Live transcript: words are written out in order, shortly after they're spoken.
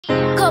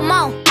Come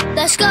on,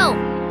 let's go.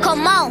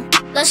 Come on,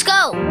 let's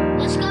go.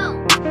 Let's go. Let's go.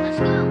 Let's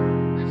go.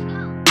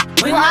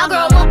 When I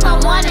grow up, I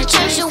wanna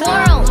change the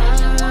world. When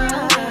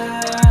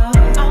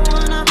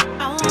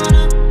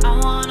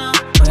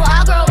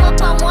I grow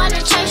up, I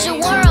wanna change the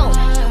world.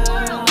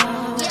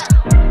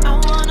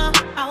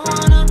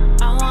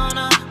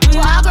 When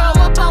I grow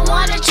up, I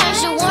wanna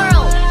change the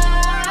world.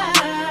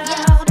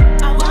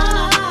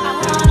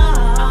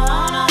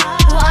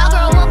 When I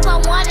grow up, I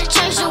wanna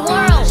change the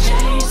world.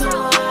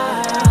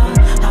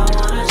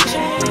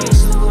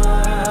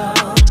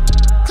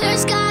 Clear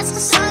skies,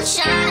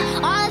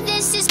 sunshine, all of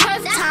this is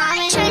perfect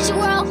timing. Change the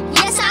world,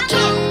 yes I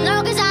can,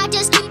 long as I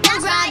just keep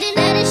on grinding.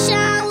 Let it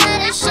shine,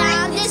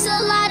 this a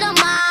light of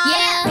mine.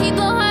 Yeah,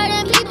 people hurt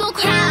and people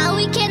cry,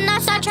 we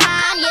cannot stop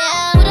trying.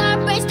 Yeah, put our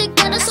brains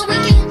together so we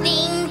can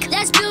think.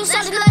 Let's do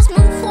something, let's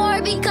move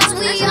forward because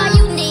we are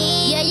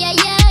unique. Yeah, yeah,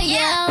 yeah,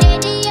 yeah.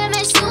 ADM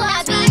is too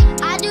happy,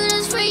 I do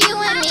this for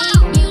you and me.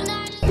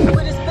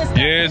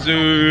 Yes,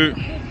 dude.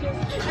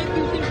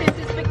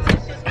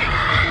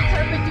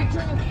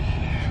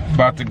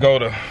 About to go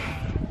to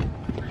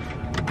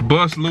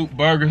Bus Loop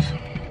Burgers.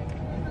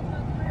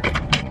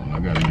 I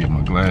gotta get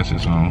my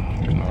glasses on,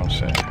 you know what I'm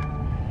saying?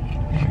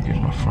 I gotta get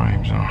my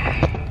frames on.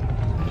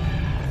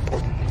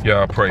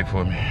 Y'all pray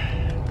for me.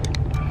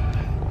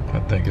 I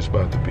think it's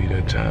about to be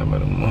that time of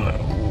the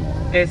month.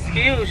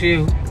 Excuse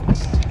you.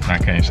 I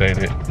can't say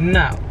that.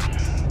 No.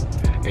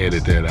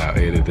 Edit that out,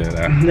 edit that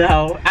out.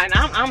 No, and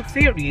I'm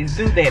serious.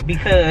 Do that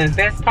because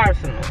that's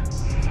personal.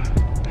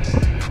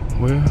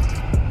 Well,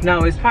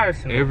 no, it's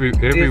personal. Every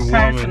it's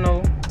woman,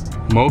 personal.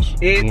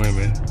 Most it's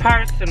women.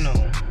 Personal.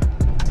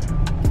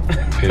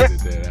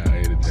 Edit that out,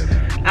 edit that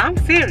out. I'm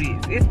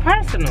serious. It's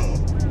personal.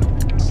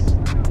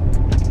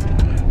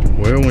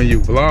 Well, when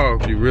you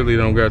vlog, you really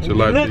don't got your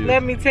life. Look,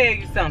 let me tell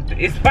you something.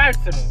 It's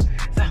personal.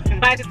 So you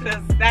might as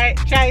well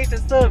change the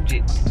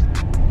subject.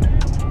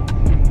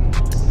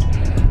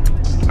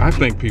 I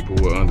think people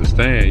will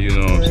understand, you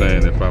know what I'm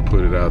saying, if I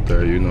put it out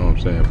there, you know what I'm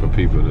saying, for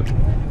people to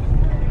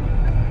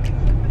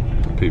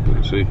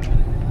see.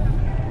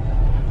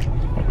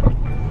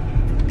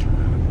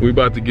 We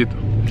about to get the,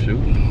 shoot,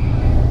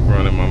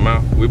 running my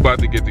mouth. We about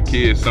to get the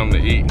kids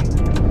something to eat.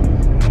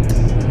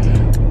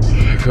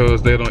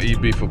 Because they don't eat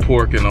beef or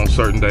pork, and on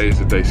certain days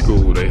at their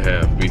school they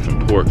have beef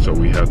and pork, so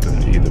we have to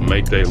either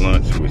make their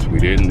lunch, which we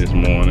didn't this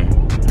morning,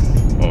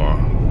 or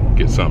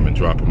get something and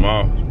drop it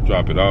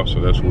off. So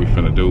that's what we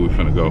finna do. We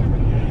finna go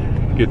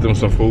get them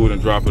some food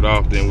and drop it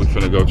off. Then we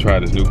finna go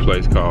try this new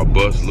place called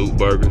Bus Loop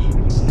Burgers.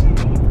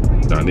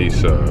 Now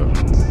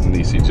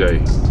Niecy J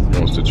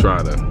wants to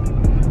try the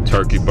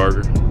turkey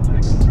burger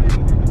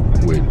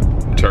with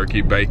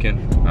turkey bacon,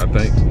 I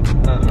think,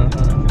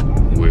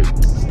 with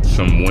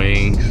some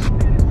wings.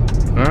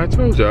 I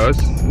told y'all,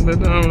 it's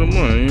that time of the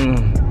month, you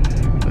know,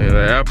 and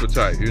the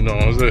appetite, you know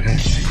what I'm saying?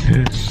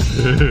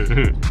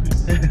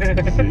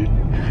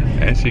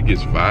 And she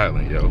gets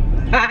violent, yo.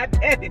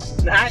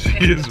 She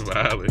gets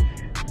violent.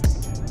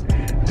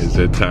 It's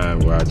that time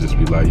where I just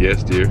be like,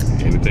 yes, dear.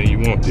 Anything you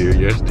want, dear.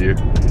 Yes, dear.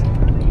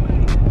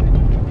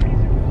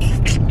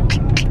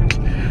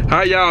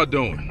 How y'all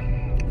doing?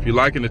 If you're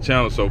liking the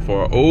channel so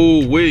far,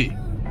 we've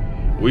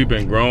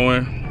been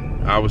growing.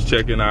 I was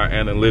checking our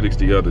analytics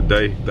the other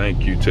day.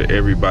 Thank you to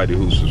everybody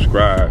who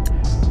subscribed.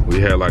 We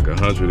had like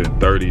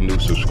 130 new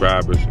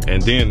subscribers.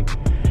 And then,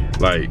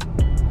 like,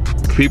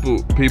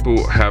 people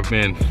have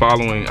been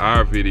following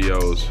our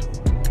videos,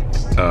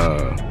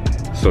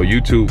 so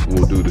YouTube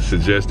will do the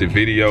suggested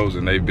videos,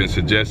 and they've been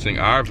suggesting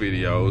our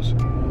videos,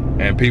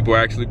 and people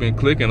actually been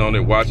clicking on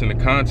it, watching the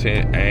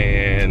content,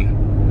 and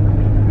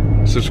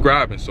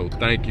subscribing. So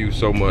thank you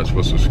so much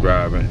for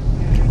subscribing.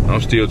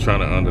 I'm still trying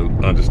to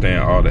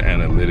understand all the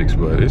analytics,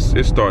 but it's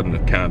starting to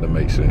kind of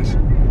make sense.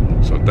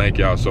 So thank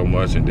y'all so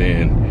much. And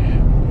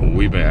then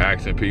we've been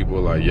asking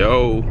people like,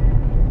 yo,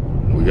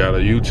 we got a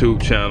YouTube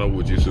channel,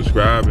 would you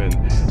subscribe? And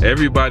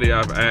everybody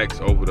I've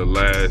asked over the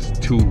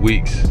last 2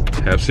 weeks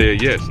have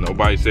said yes.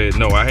 Nobody said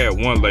no. I had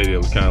one lady that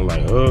was kind of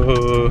like,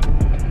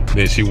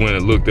 Then she went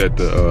and looked at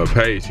the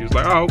page. She was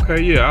like, oh, okay,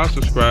 yeah, I'll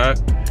subscribe.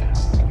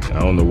 I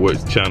don't know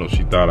what channel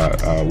she thought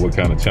what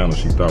kind of channel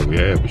she thought we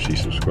had, but she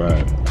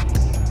subscribed.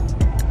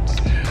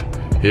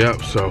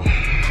 Yep, so.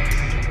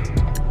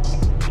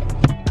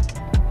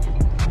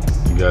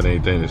 You got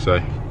anything to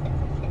say?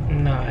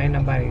 No, ain't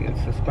nobody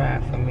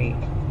subscribed for me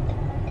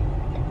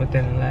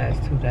within the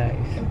last 2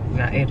 days.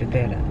 Now edit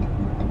that out.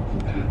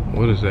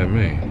 What does that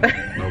mean?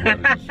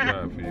 Nobody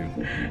subscribed for you.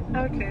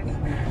 Okay.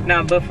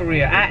 No, but for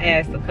real, I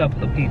asked a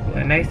couple of people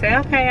and they say,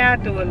 okay, I'll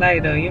do it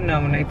later. You know,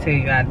 when they tell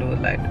you I'll do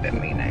it later, that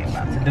mean I ain't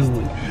about to do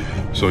it.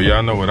 So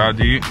y'all know what I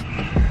did?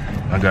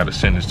 I gotta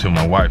send this to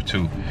my wife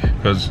too.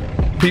 Because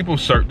people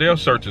they'll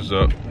search us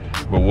up,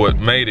 but what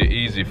made it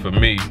easy for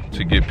me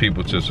to get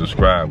people to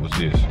subscribe was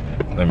this.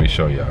 Let me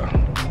show y'all.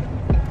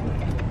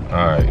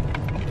 All right.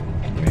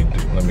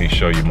 Let me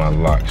show you my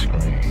lock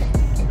screen.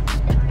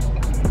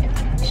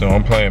 So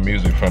I'm playing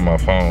music from my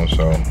phone,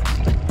 so.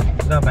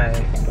 No, man.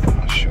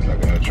 Oh, shoot, I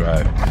gotta try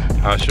it.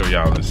 I'll show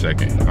y'all in a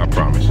second, I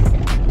promise.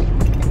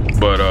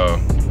 But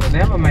It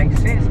never makes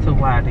sense to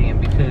why then,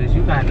 because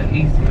you got the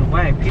easier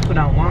way. People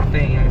don't want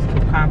things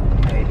too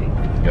complicated.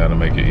 gotta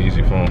make it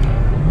easy for them.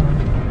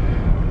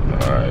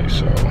 Alright,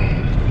 so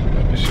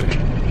let me see.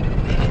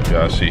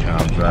 Y'all see how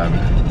I'm driving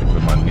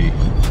with my knee.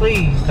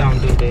 Please don't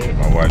do that.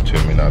 My wife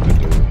told me not to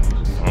do it.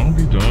 I don't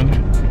be doing it.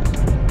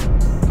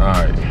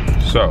 Alright,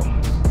 so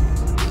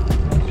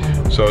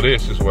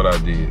this is what I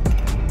did.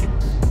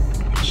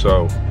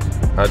 So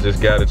I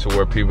just got it to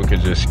where people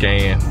can just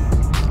scan.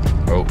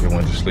 Oh, it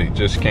went to sleep.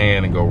 Just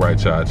scan and go right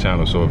to our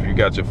channel. So if you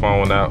got your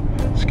phone out,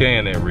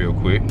 scan that real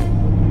quick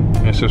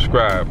and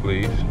subscribe,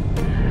 please.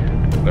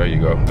 There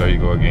you go. There you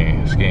go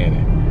again. Scan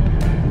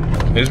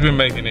it. It's been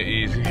making it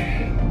easy.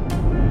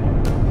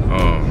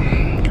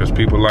 Because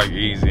people like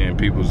easy and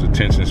people's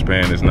attention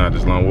span is not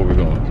as long. Where we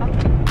going?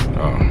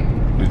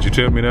 Did you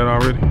tell me that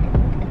already?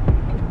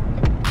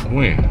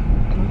 When?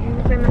 You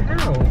was in the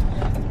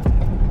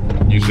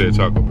house. You said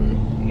Taco Bell.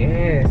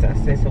 Yes, I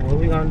said, so what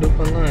we gonna do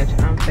for lunch?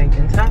 I'm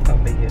thinking Taco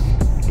Bell.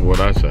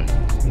 What'd I say?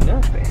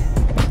 Nothing.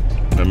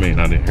 I mean,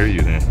 I didn't hear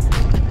you then.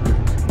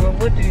 Well,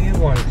 what do you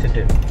want to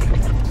do?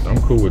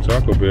 I'm cool with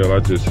Taco Bell. I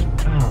just,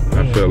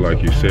 I felt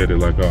like you said it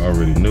like I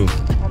already knew.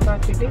 I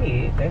thought you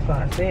did. That's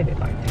why I said it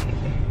like that.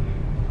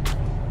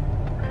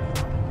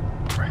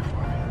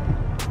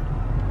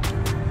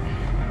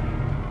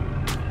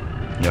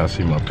 Y'all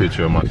see my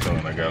picture of my son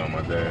I got on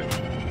my dad. I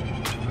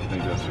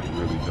think that's a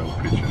really dope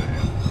picture of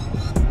him.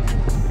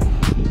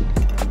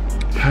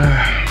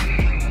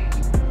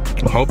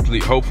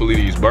 Hopefully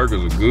these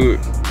burgers are good.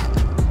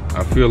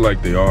 I feel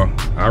like they are.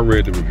 I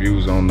read the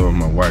reviews. I don't know if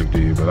my wife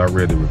did, but I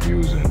read the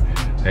reviews and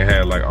they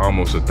had like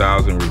almost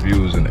 1,000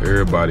 reviews and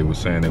everybody was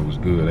saying it was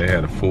good. They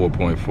had a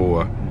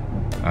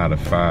 4.4 out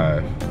of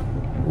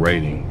 5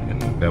 rating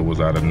and that was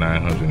out of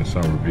 900 and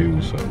some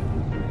reviews. So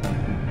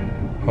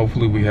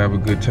hopefully we have a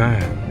good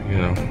time, you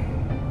know.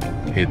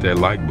 Hit that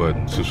like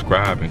button,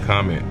 subscribe and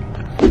comment.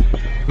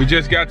 We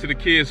just got to the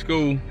kids'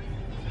 school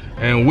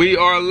and we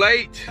are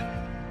late.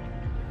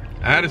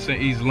 Addison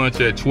eats lunch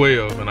at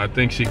 12 and I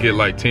think she get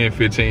like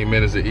 10-15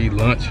 minutes to eat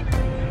lunch.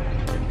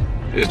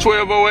 It's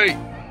 12:08.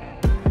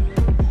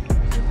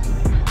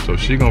 So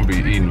she gonna be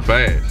eating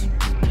fast,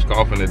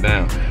 scoffing it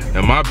down.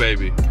 And my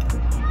baby,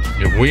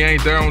 if we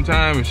ain't there on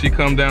time and she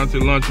come down to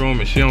the lunchroom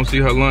and she don't see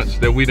her lunch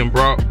that we done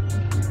brought,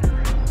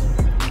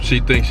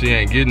 she thinks she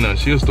ain't getting none,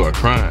 she'll start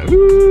crying.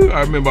 Ooh,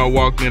 I remember I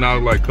walked in, I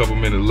was like a couple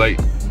minutes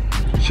late.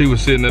 She was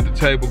sitting at the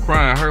table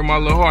crying, hurt my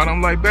little heart.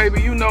 I'm like,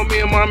 baby, you know me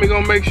and mommy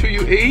gonna make sure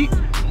you eat.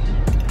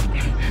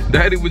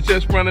 Daddy was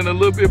just running a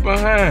little bit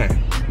behind.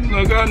 He's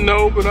like, I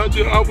know, but I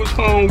was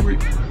hungry.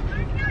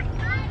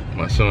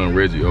 My son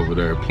Reggie over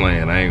there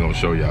playing. I ain't gonna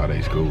show y'all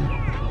they school.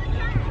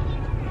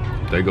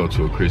 They go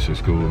to a Christian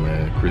school,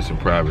 man, Christian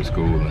private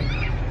school,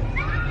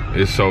 and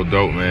it's so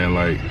dope, man.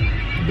 Like,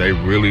 they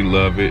really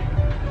love it.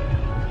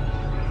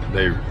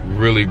 They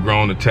really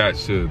grown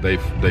attached to they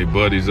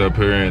buddies up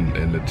here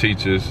and the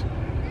teachers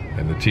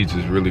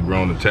really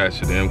grown attached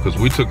to them, because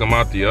we took them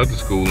out the other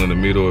school in the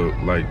middle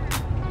of like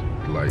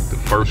the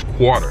first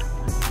quarter.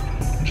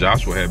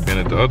 Joshua had been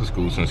at the other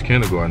school since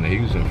kindergarten and he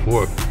was in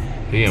 4th.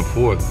 He in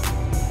 4th.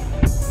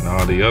 And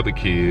all the other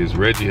kids,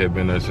 Reggie had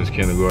been there since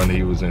kindergarten,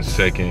 he was in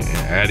 2nd,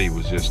 and Addie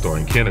was just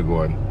starting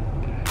kindergarten.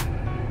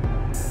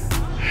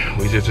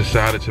 We just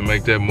decided to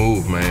make that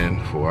move, man,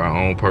 for our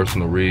own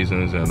personal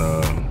reasons, and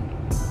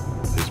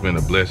it's been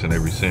a blessing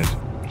ever since.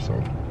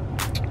 So,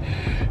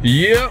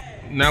 yep.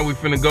 Now we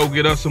finna go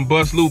get us some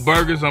Bust Loot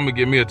burgers. I'm gonna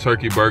get me a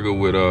turkey burger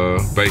with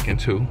bacon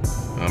too.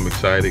 I'm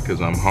excited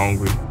because I'm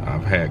hungry.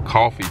 I've had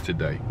coffee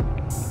today,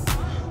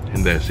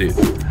 and that's it.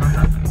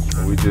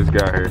 We just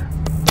got here.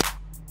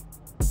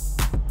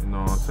 You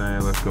know what I'm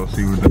saying? Let's go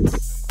see what the...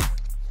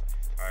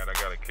 All right, I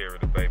gotta carry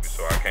the baby,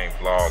 so I can't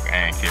vlog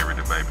and carry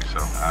the baby, so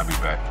I'll be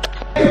back.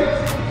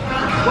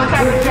 What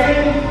type of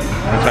drink?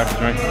 What type of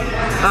drink?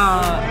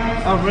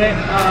 A red,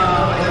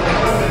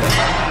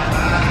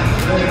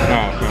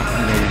 Oh, okay.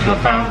 a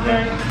fountain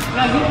drink.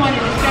 No, you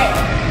wanted a steak.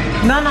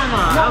 No. No,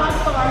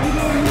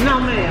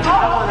 ma'am. I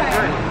want a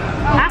drink.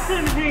 I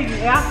couldn't hear you.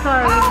 I'm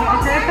sorry.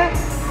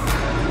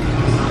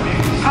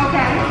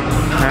 Okay.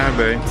 Hi,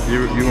 babe. You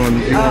want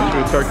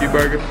you a turkey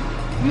burger?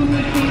 You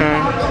need cheese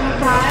on the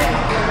side?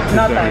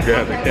 No, thank you.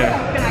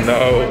 No.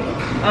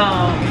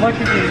 What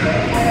you do?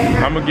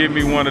 I'm gonna give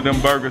me one of them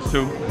burgers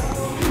too.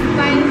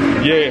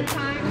 Same? Yeah.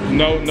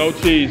 No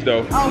cheese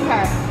though.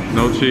 Okay.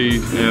 No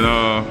cheese. And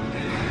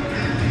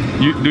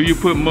do you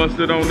put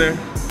mustard on there?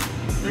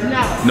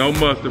 No. No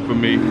mustard for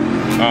me.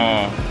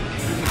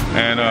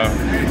 And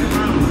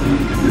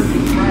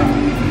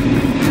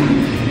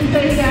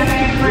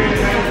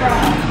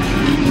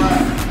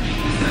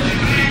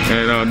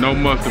no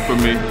mustard for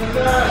me.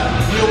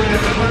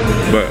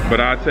 But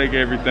I take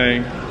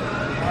everything.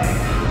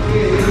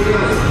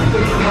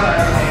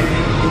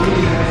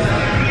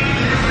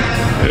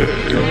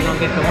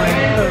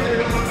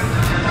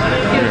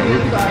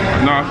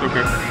 No, it's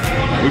okay.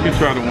 We can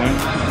try the wing.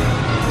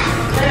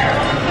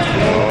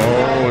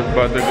 Oh, it's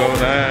about to go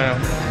down.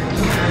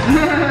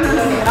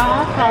 Oh,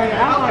 I'm sorry. I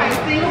want a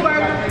single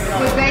burger.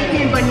 with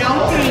bacon, but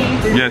no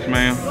cheese. Yes,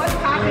 ma'am. What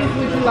toppings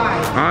would you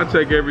like? I'll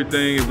take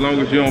everything as long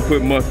as you don't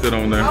put mustard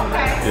on there.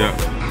 Okay. Yeah.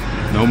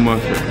 No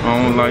mustard.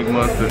 I don't like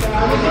mustard. Would you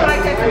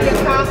like that to be a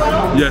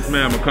combo? Yes,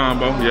 ma'am. A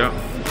combo. Yeah.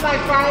 Would you like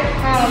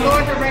fries,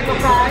 large or regular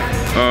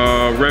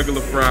fries?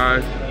 Regular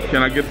fries.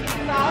 Can I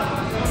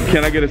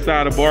get a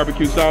side of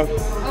barbecue sauce?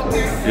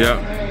 Okay. Yeah.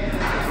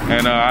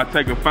 And I'll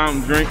take a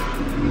fountain drink.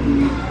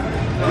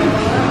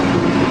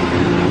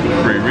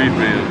 Free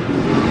refill.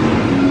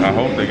 I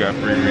hope they got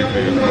free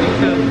refills. I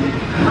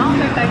don't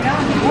think they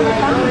got it.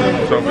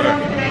 It's over there.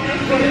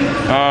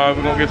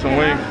 We're gonna get some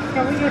wings.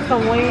 Can we get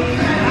some wings?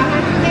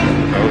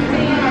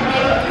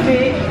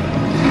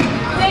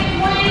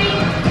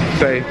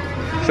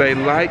 Say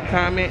like,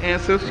 comment,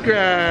 and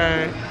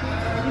subscribe.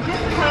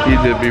 You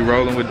just be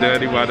rolling with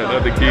daddy while the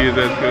other kids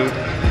at school.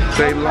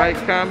 Say like,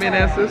 comment,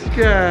 and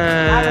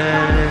subscribe.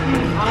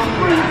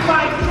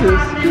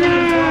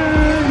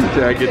 Subscribe.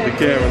 Try to get the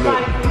camera, look.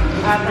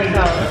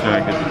 Try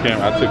to get the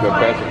camera. I took a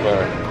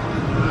pacifier.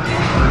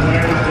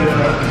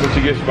 What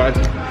you get,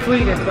 spicy?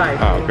 Sweet and spicy.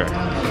 Oh, okay.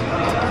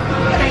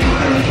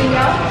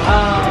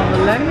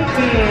 Let me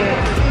get,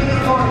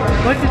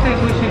 what do you think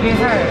we should get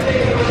her?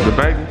 The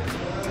baby?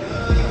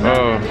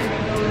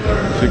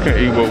 She can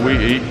eat what we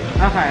eat.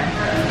 Okay.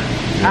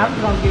 I was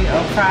gonna get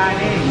a fried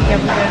egg. Can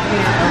we just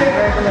get a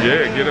regular egg?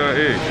 Yeah, get her an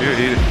egg. She'll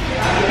eat it.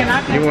 Can I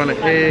just You want an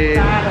get, like, egg? a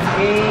side of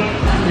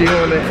egg? You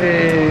want an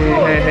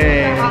egg?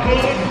 Hey.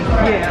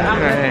 Yeah,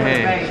 I'm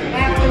Hey.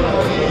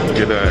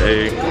 Get her an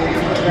egg.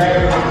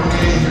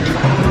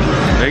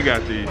 They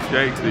got these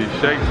shakes. These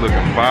shakes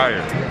looking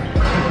fire.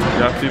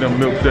 Y'all see them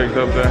milkshakes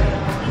up there?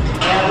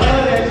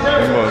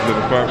 Them must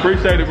looking fire.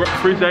 Appreciate it, bro.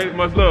 Appreciate it.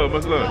 Much love.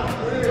 Much love.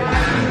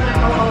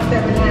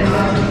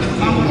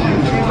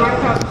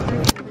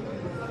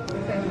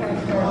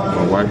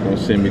 My wife gonna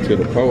send me to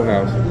the pole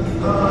house.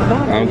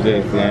 I'm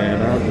just playing.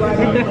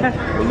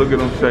 But look at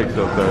them shakes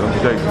up there. Them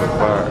shakes look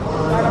fire.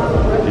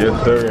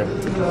 Yes, sir.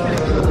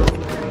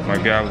 My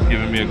guy was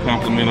giving me a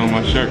compliment on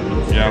my shirt.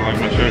 Y'all like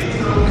my shirt?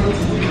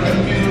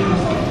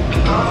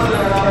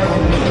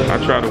 I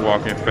try to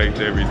walk in faith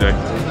every day.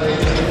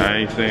 I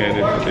ain't saying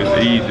it's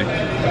easy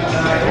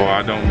or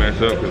I don't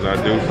mess up, because I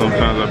do.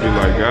 Sometimes I be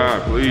like,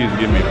 God, please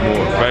give me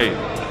more faith.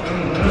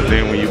 But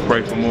then when you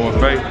pray for more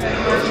faith,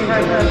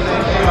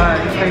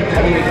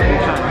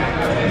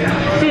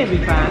 she'll be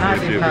fine. I'll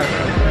just hurt.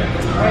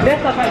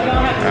 That's okay. You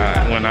don't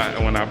have to.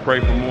 when I pray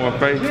for more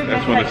faith,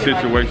 that's when the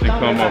situation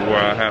come up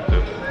where I have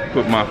to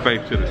put my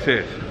faith to the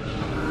test.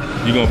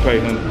 You gonna pay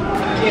him?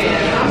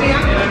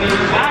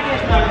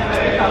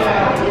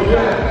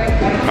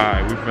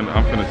 Alright,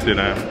 I'm finna sit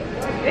down.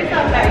 It's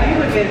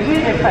okay, we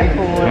just pay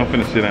for it. I'm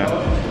finna sit down.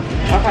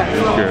 Okay.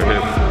 Sure,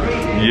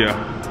 yeah.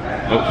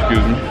 Oh,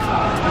 excuse me.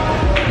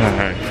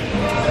 Alright.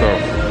 So,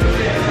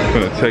 I'm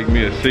finna take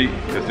me a seat,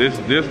 cause this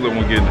little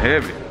one getting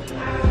heavy.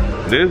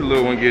 This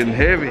little one getting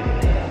heavy.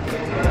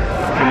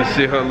 I'm finna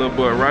sit her little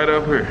butt right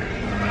up here.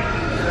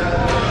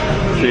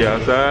 See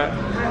outside?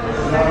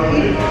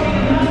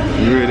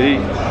 You ready to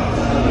eat?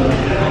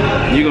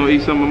 You gonna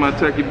eat some of my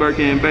turkey,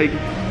 bacon, and bacon?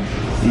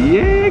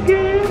 Yeah,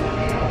 girl.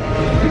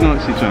 She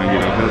trying to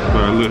get out. That's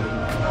for look.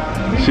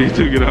 She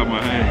took it out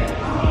my hand.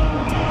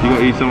 You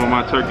gonna eat some of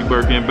my turkey,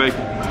 bacon, and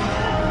bacon?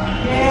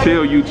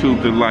 Tell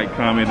YouTube to like,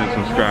 comment, and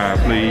subscribe,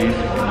 please.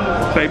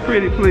 Say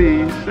pretty,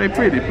 please. Say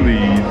pretty,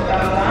 please.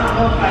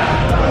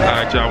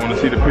 Alright, y'all wanna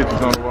see the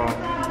pictures on the wall?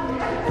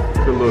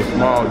 It's a little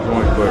small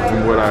joint, but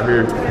from what I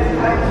hear,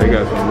 they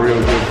got some real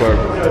good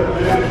burgers.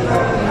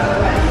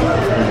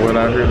 From what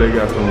I hear, they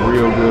got some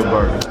real good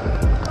burgers.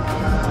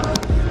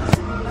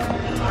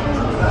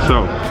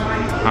 So,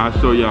 I'll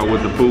show y'all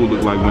what the food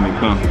looks like when it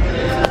comes.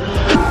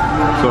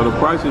 So the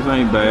prices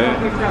ain't bad.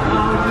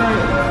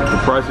 The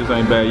prices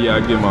ain't bad. Yeah, I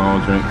get my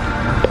own drink.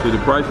 See, the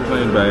prices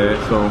ain't bad.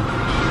 So,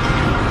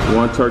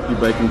 one turkey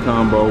bacon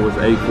combo was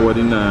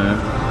 $8.49.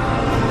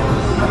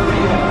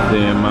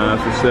 Then mine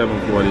was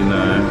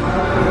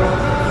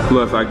 $7.49.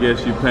 Plus, I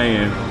guess you're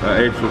paying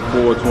an extra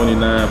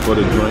 $4.29 for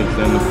the drinks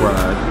and the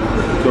fries.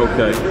 It's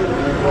okay.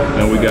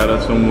 And we got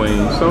us some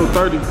wings. So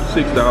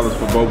 $36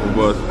 for both of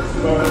us.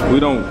 We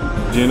don't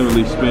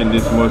generally spend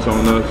this much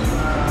on us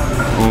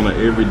on an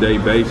everyday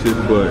basis,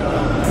 but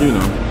you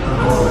know,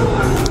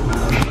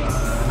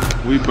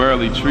 we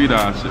barely treat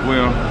ourselves.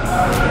 Well,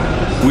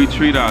 we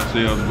treat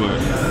ourselves, but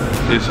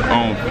it's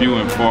few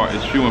and far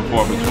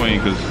between,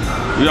 because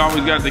we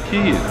always got the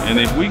kids, and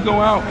if we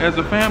go out as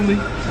a family,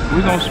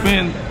 we're gonna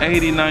spend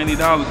 $80,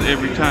 $90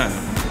 every time.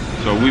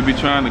 So we be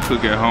trying to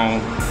cook at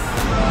home.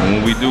 And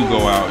when we do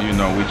go out, you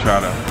know, we try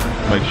to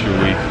make sure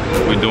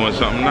we're doing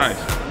something nice.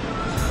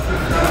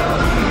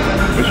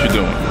 What you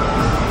doing?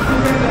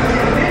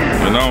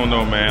 And I don't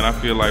know, man, I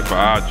feel like for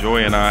our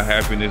joy and our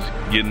happiness,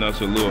 getting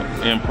us a little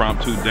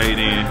impromptu date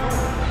in,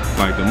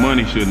 like the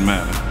money shouldn't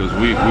matter, because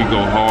we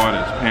go hard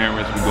as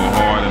parents, we go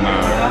hard in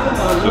our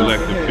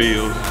selective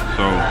fields,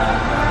 so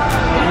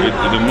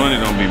the money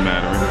don't be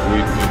mattering. If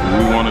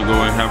we want to go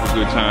and have a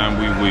good time,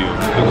 we will,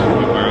 because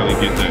we barely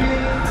get that.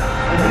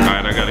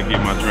 Alright, I gotta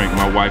get my drink.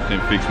 My wife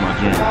didn't fix my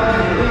drink.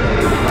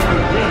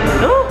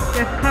 Ooh,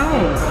 that's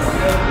cold.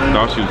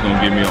 Thought she was gonna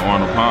give me an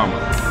Arnold Palmer.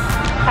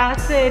 I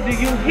said, do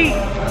you heat?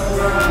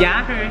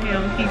 Y'all heard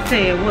him. He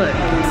said what?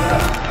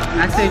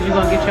 I said, you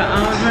gonna get your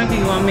own drink or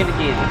you want me to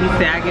get it? He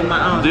said, I get my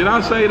own. Did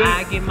I say that?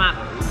 I get my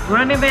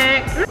running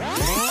back.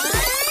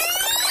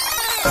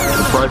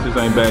 The prices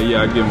ain't bad,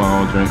 yeah, I get my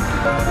own drink.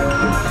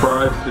 The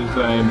prices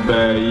ain't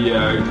bad,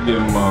 yeah, I get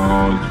my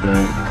own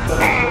drink.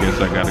 Guess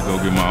I gotta go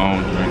get my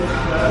own drink.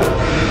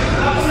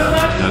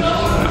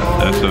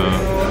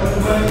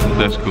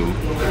 That's cool.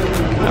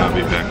 I'll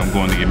be back. I'm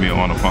going to get me an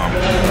Arnold Palmer.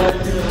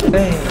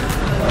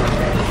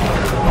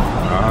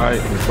 Alright,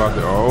 it's about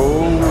to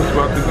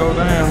go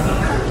down.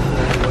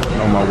 I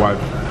know my wife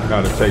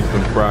gotta taste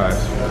them fries.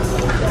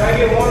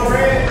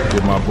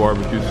 Get my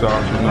barbecue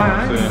sauce, you know what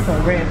I'm saying?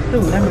 Some ranch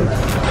too.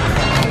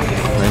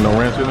 Ain't no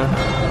ranch in there?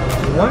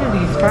 One of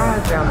these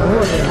fries got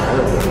more than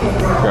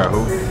Got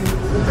who?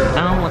 I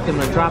don't want them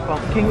to drop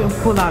off. Can you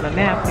pull out a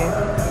napkin?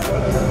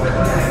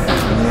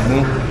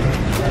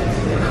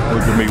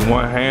 Look at me,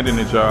 one hand in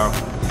it, y'all.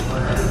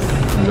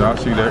 Y'all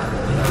see that?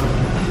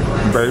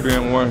 Baby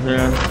in one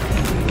hand,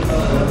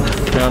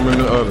 camera in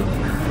the other.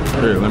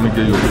 Here, let me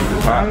give you a piece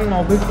of pie. I don't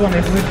know which one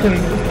is which one.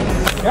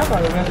 Y'all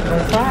got the rest of the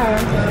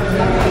fries.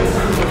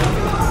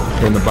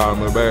 From the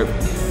bottom of the bag.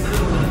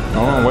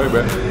 Hold on, wait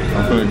back.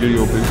 I'm gonna give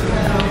you a piece.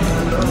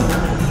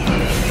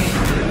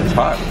 It's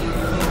hot.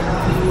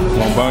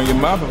 Won't burn your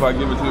mouth if I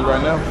give it to you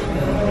right now.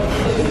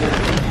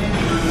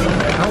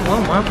 I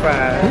want my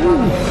fries.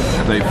 Ooh,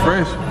 they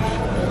fresh.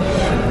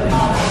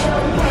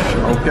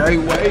 Okay,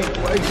 wait.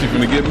 She's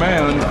gonna get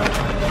mad.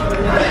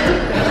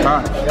 It's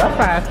hot. Your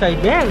fries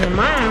taste better than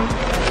mine.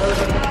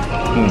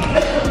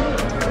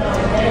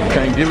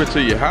 Can't give it to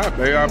you hot,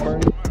 baby. I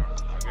burn your mouth.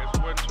 I guess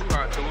it wasn't too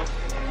hot to us.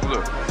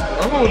 Look.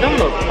 Oh, them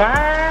look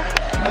fire.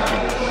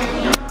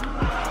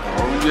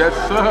 Oh, yes,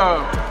 sir.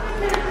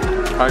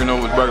 How you know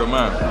what's better than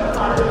mine?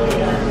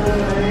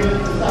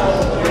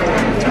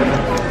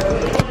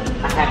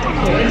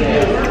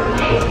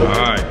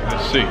 Alright,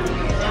 let's see.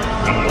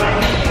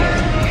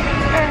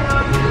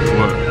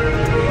 What?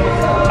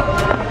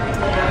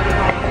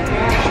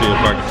 See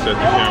if I can set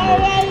the camera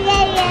up.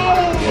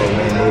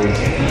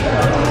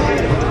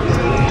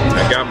 I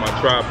got my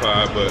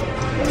tripod, but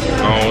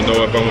I don't know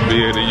if I'm gonna be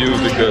able to use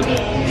it because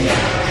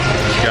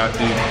it's got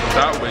these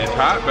top ways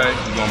hot, babe.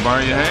 You're gonna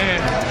burn your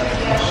hand.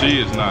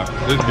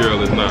 This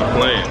girl is not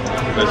playing.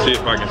 Let's see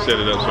if I can set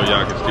it up so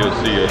y'all can still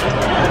see it.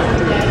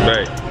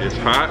 Babe, it's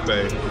hot,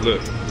 babe.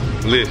 Look,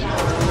 listen.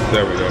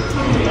 There we go.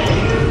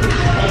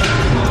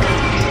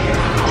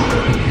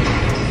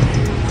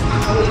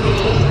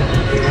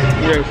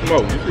 You have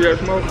smoke. You see that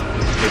smoke?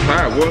 It's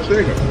hot. 1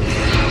 second.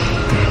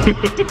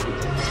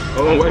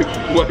 Oh, wait.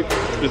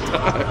 It's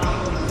hot.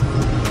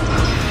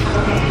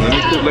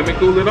 Let me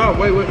cool it off.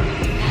 Wait.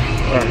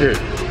 Right here.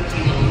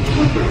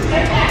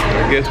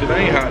 I guess it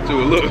ain't hot to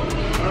it. Look.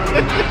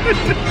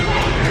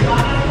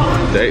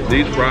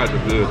 These fries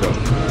are good though.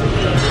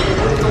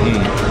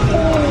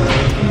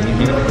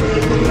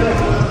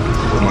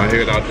 My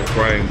head out the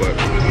frame, but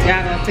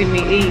y'all gonna see me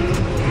eat.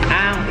 I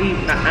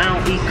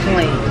don't eat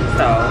clean,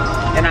 so,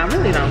 and I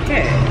really don't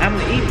care. I'm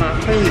gonna eat my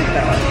food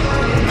though.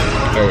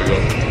 There we go.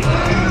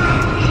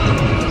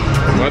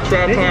 My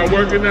tripod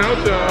working out,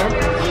 y'all.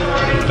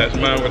 That's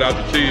mine without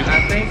the cheese. I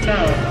think so.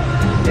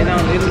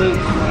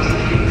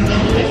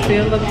 It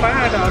still look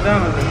fire though,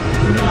 don't it?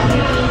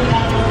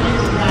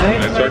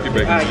 That turkey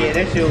bacon. Oh yeah,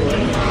 that's yours.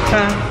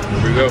 Huh?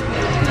 Here we go.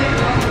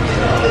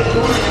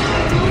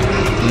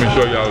 Let me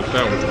show y'all the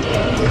sandwich.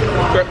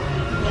 Okay.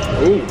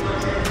 Ooh.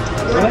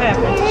 What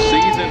happened?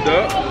 Seasoned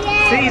up.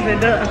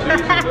 Seasoned up.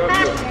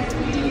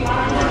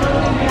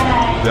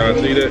 Y'all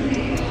see that?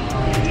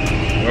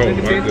 Oh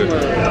my goodness.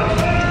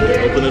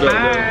 Open it up,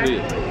 that's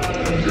it.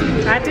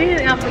 I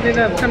did open it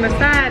up from the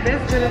side.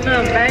 That's good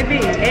enough, baby.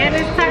 And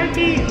it's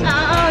turkey.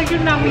 Oh, you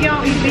know we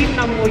don't eat beef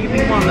no more. You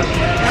be wanting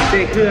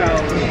that good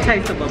old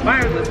taste of a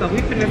burger. So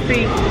we finna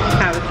see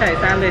how it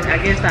tastes. I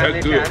guess I'll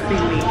let y'all see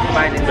me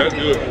bite it. That's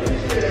good.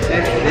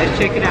 Let's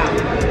check it out.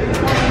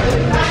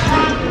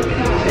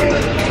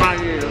 Oh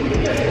yeah.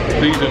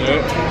 Seasoned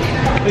up.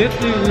 It's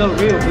seasoned up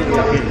real good.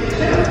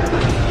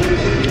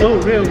 Oh,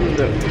 real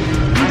good.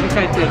 I can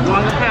take this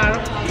water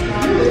powder.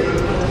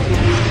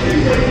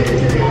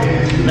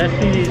 Let's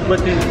see what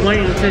these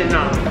wings are sitting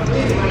on.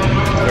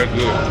 That's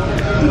good.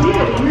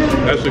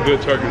 That's a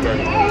good turkey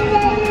burger.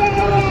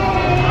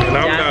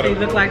 And Y'all see,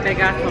 look like they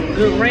got some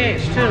good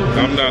ranch too.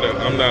 I'm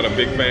not a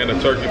big fan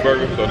of turkey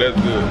burgers, so that's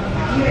good.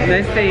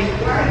 Let's see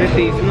with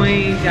these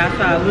wings. Y'all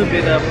saw a little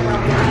bit of them.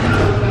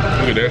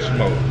 Look at that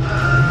smoke.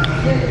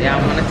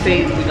 Y'all want to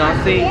see? We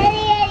gonna see.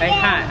 They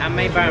hot. I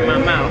may burn my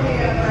mouth.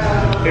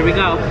 Here we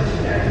go.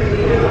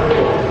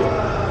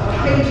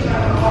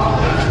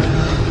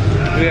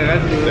 Yeah,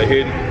 that's good. They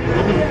hidden.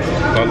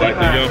 Or like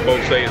the young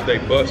folks say, is they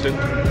busted.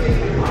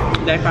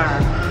 They fire.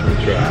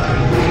 That's right.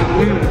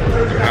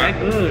 That's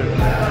good.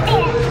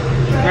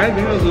 That's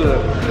real good.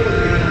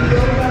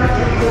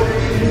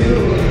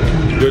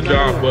 Good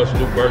job, Bust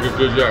New Burger.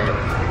 Good job.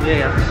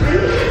 Yeah.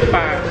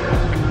 Fire.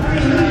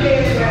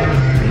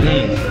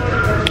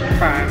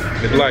 Fire.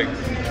 It's like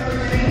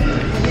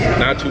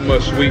not too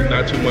much sweet,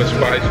 not too much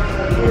spice.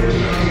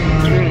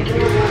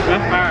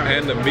 That's fire.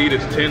 And the meat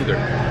is tender.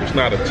 It's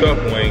not a tough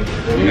wing,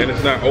 and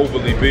it's not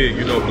overly big.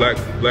 You know, black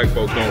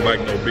folks don't like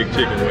no big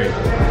chicken wings.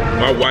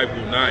 My wife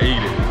will not eat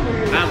it.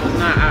 I was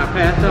not. I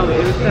passed over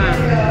every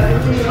time.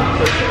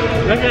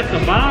 Look at the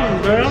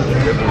bone, girl.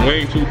 If the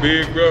wing too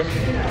big, bro,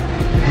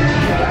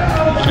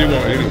 she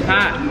won't eat it.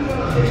 Hot.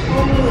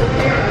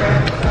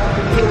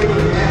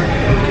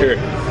 Here.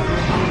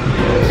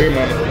 Here,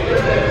 mama.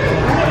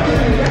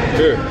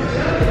 Here.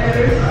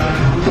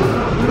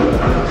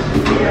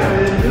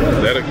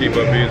 That'll keep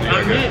up easy,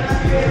 I guess.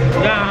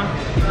 Yeah.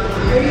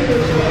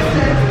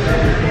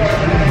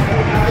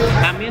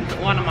 I meant to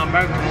order my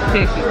burger from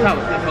Texas Toast.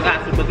 I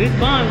forgot to, but this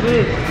bun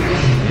good.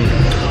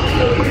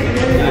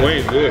 The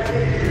wing's good.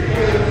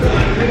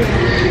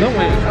 No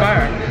wing is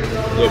fire.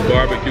 Little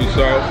barbecue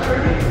sauce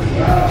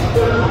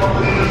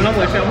No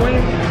what's your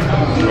wing?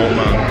 on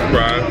my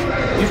fries.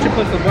 You should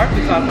put some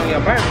barbecue sauce on your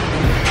burger.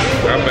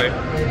 I may.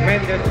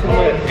 Maybe that's too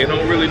much. It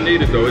don't really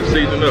need it though. It's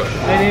seasoned up.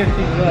 It is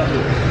seasoned up.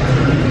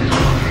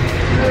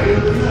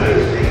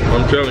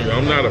 I'm telling you,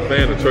 I'm not a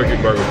fan of turkey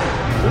burgers.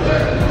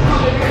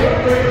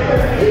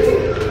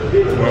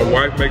 My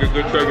wife make a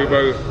good turkey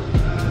burger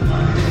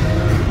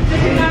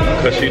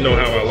because she know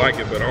how I like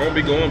it, but I don't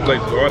be going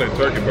places ordering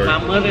turkey burgers. My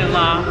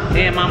mother-in-law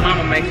and my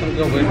mama make some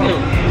good ones too.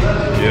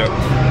 Yep.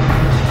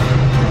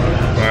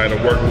 All right,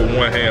 I'm working with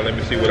one hand. Let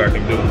me see what I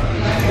can do.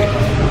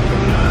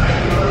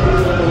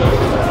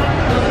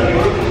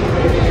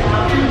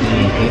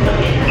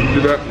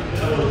 See that?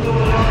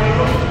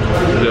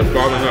 It's just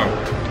falling out.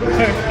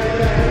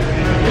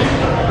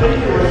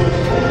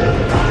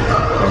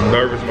 I'm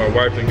nervous. My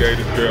wife done gave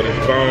this girl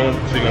this phone.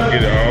 She gonna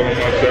get it all on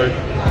my shirt.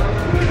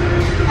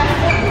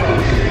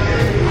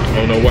 I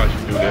don't know why she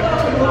do that.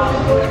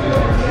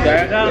 There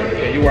you go.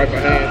 Can you wipe her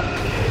hands?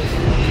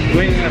 You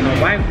ain't got no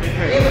wife in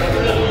here.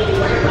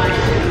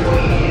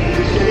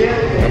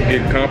 I'm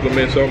getting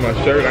compliments on my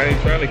shirt. I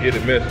ain't trying to get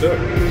it messed up.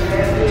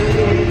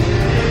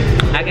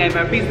 I gave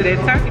her a piece of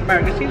that turkey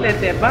burger. She let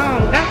that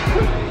bone go.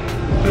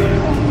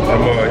 I'm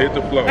gonna hit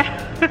the floor.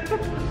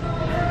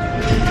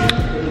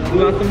 You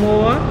want some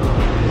more?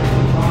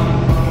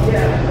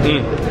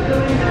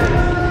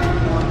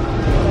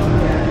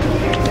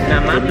 Now,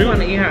 Mama want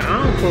to eat her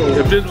own food.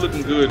 If this is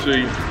looking good to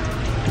you,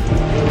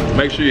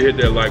 make sure you hit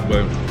that like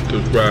button,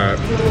 subscribe,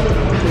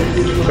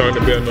 turn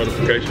the bell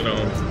notification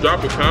on,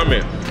 drop a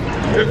comment.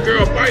 This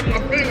girl biting my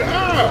finger.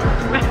 Ah!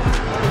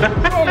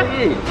 What's wrong with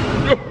you?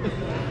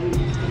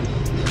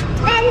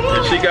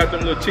 And she got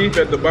them little teeth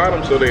at the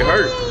bottom, so they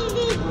hurt.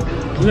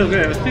 Look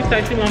at her. She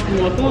said she wants some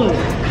more food.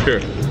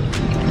 Here.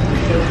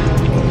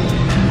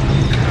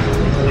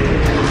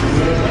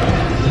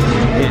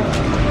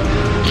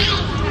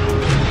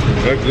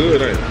 That's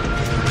good, ain't it?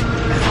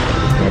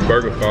 My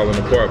burger falling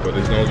apart, but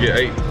it's gonna get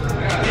 8.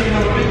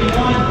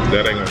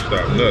 That ain't gonna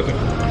stop nothing.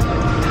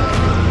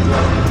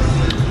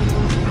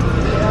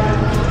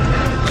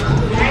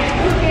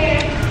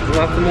 You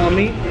want some more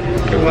meat?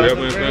 If you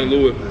ever in St.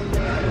 Louis,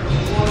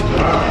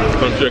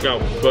 come check out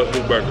Bust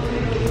New Burger.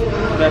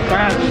 That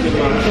fries is just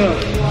on cook.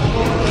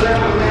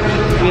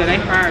 Yeah, they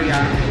fire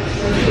y'all.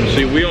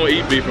 See, we don't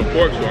eat beef and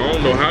pork, so I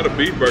don't know how the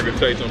beef burger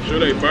tastes. I'm sure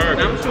they fire.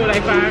 I'm sure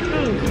they fire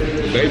too.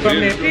 They From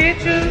did. that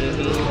picture.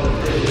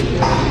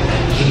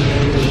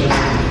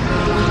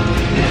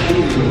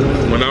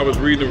 When I was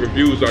reading the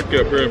reviews, I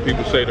kept hearing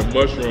people say the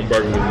mushroom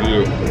burger was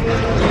good.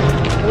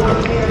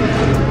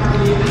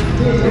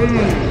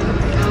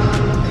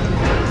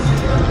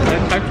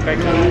 That turkey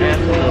bacon has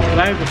some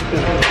flavor to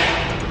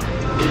it.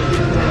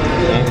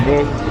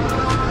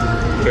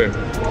 Okay.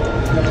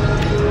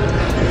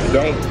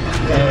 Don't.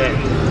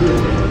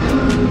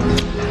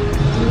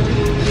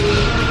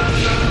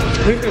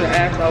 We could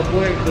ask our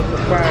boys to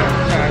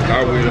subscribe.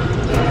 I will.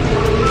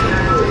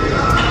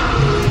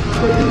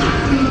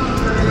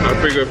 I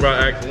figure if I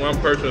ask one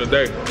person a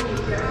day,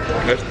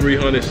 that's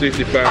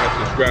 365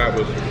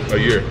 subscribers a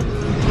year.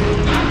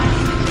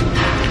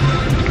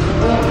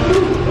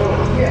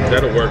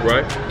 That'll work,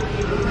 right?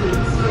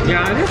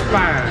 Yeah, this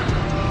fire.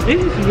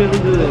 This is really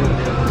good.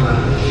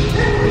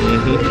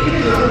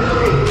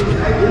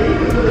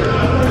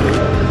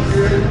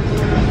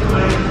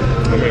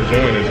 I'm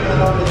enjoying it.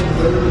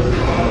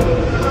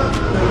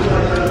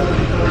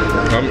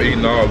 I'm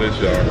eating all this,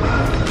 y'all.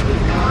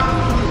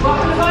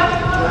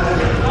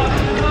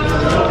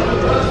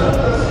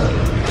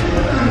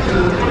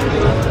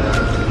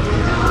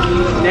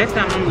 Next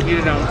time I'm gonna get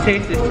it on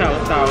Texas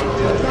toast sauce.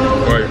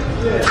 Right.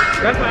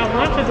 That's what I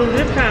want to do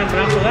this time, but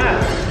I forgot.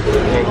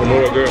 Want some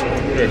more, girl?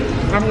 Here.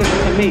 I'm gonna do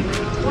some meat.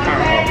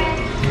 Alright.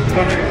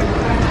 Go ahead.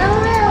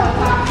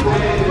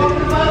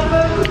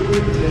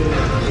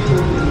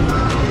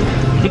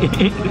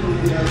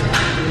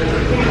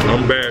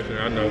 I'm bashing,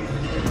 I know.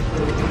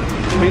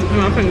 Me too,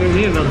 I'm gonna give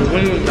me another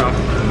wing though.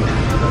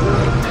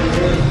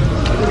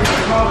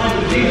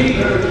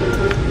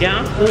 Yeah,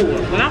 I'm full.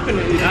 But I'm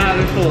finna eat all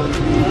this food.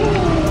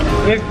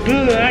 It's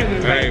good, ain't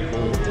it? I ain't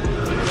full.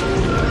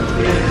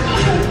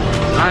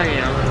 I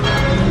am.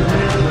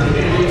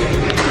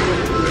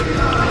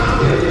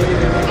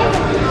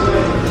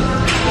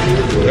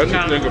 That's the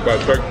thing about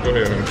turkey. Go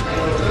ahead, man.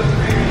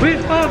 We're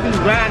supposed to be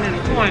riding in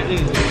the point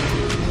eating.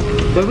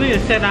 But we done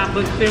set our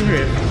books in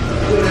here.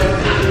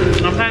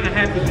 I'm kind of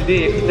happy we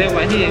did, because that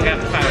way he ain't got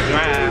to try to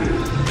drive.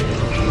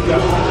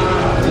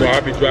 No, I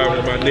be driving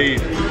on my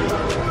knees.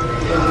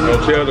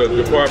 Don't tell the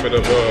Department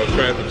of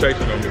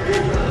Transportation on me.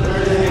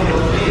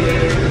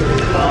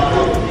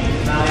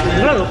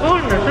 Well,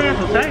 according to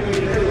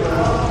transportation.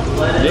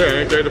 Yeah,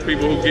 ain't they the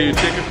people who give you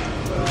tickets?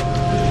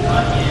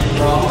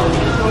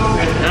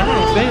 I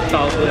don't think so,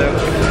 but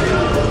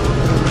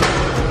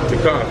the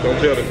cops, don't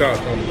tell the cops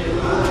on me.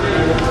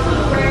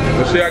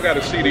 Well, see, I got a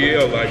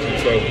CDL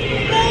license, so.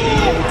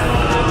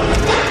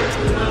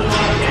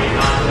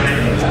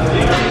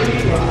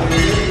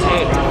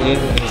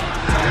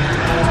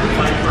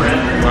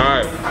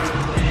 Alright.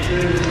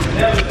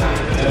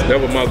 That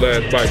was my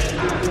last bite.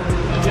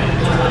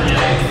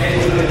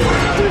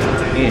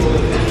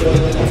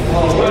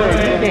 Where are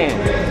you going?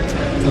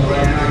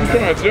 You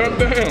trying to jump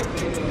down?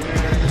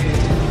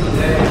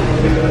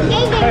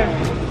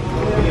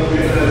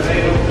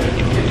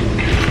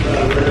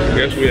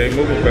 Guess we ain't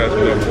moving fast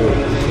enough for it.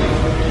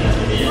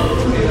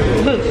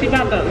 look, she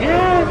about to,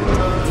 yeah.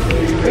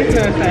 It's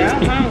gonna say,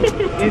 I'm hungry.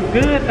 It's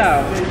good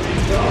though.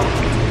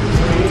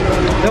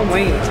 The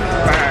wings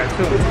fried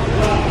too.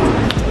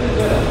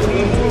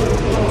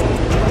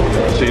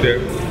 See that?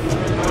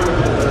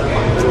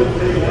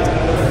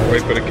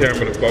 Wait for the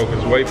camera to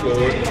focus. Wait for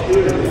it.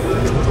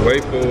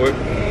 Wait for it.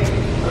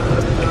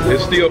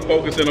 It's still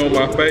focusing on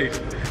my face.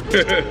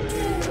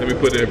 Let me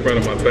put it in front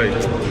of my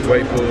face.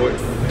 Wait for it.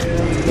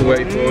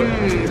 Wait for it.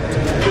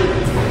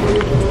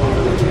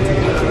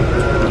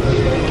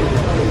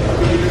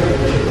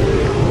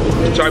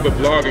 The type of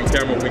vlogging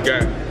camera we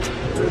got.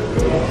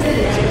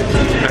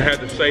 I had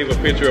to save a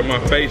picture of my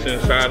face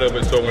inside of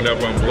it so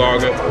whenever I'm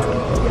vlogging,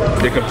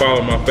 it can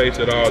follow my face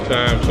at all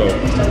times. So,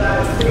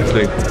 let's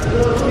see.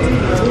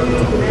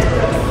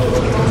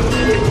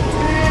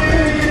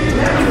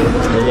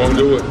 We won't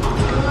do it.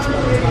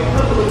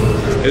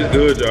 It's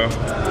good, y'all.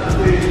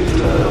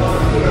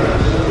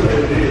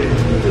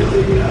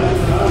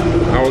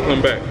 I will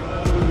come back.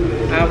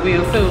 I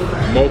will too.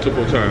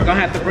 Multiple times. Gonna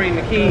have to bring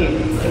the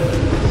kids.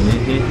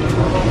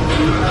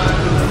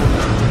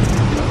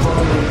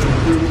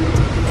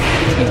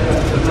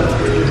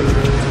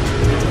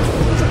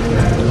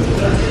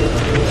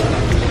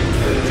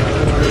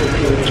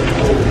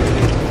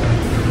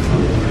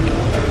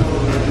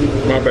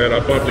 My bad, I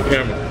bumped the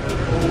camera.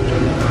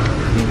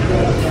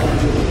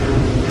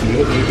 You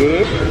looking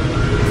good?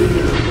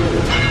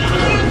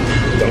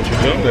 Don't you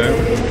jump there.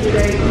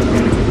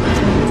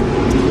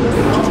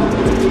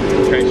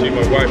 Can't see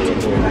my wife no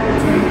more.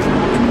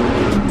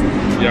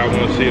 Y'all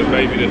want to see a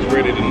baby that's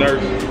ready to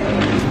nurse?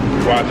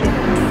 Watch it.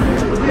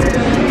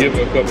 Give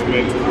her a couple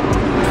minutes.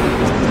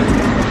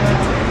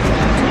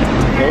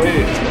 Go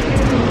ahead.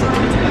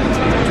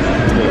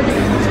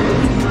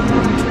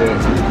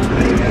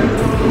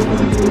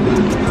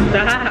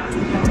 Stop.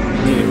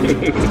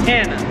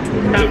 Hannah,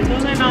 stop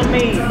pulling on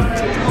me.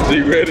 She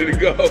ready to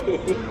go.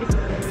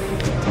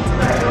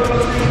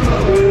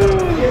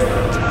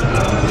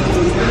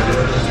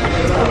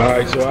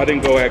 Alright, so I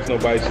didn't go ask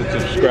nobody to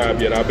subscribe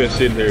yet. I've been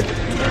sitting here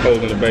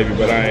holding the baby,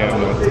 but I am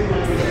though.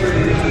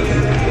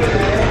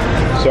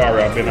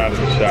 Sorry, I've been out of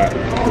the shot.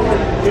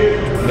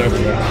 Never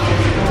mind.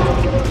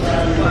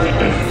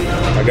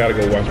 I gotta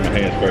go wash my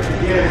hands first.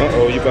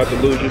 Uh-oh, you about to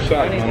lose your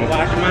shot. I need to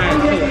wash mine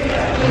too.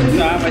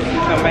 So I'll let you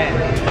come back.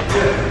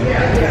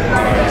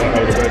 Alright,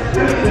 hold it back.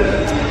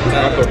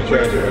 I'll throw the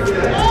trash away.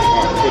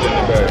 Alright, put it in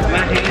the bag.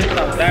 My hands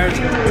so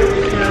dirty.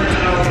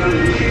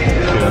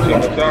 See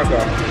my sock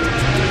off.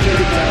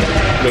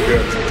 Look at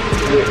it.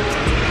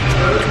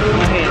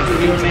 My hands are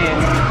real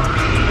nasty.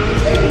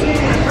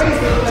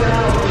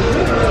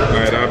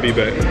 Alright, I'll be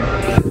back.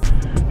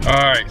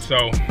 Alright, so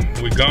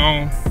we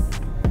gone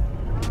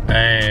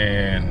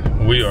and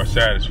we are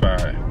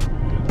satisfied.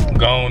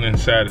 Gone and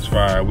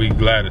satisfied. We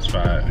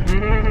gladisfied.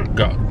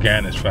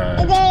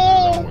 Ganisfied.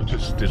 We'll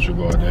just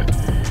disregard that.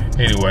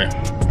 Anyway,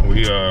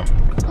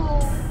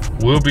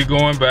 we'll be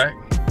going back.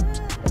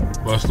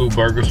 Bustle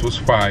Burgers was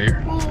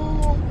fire.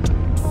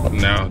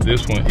 Now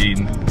this one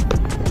eating.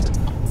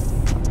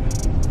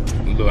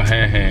 A little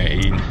hand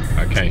eating.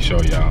 I can't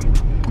show y'all.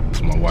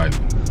 It's my wife.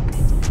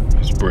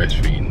 It's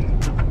breastfeeding.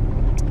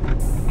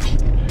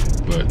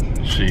 But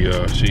she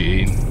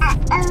eating.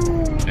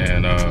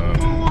 And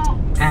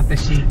after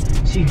she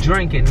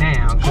drinking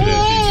now.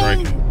 Yeah, she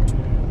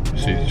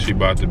drinking. She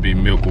about to be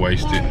milk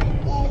wasted.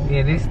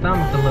 Yeah, this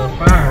stomach a little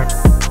fire.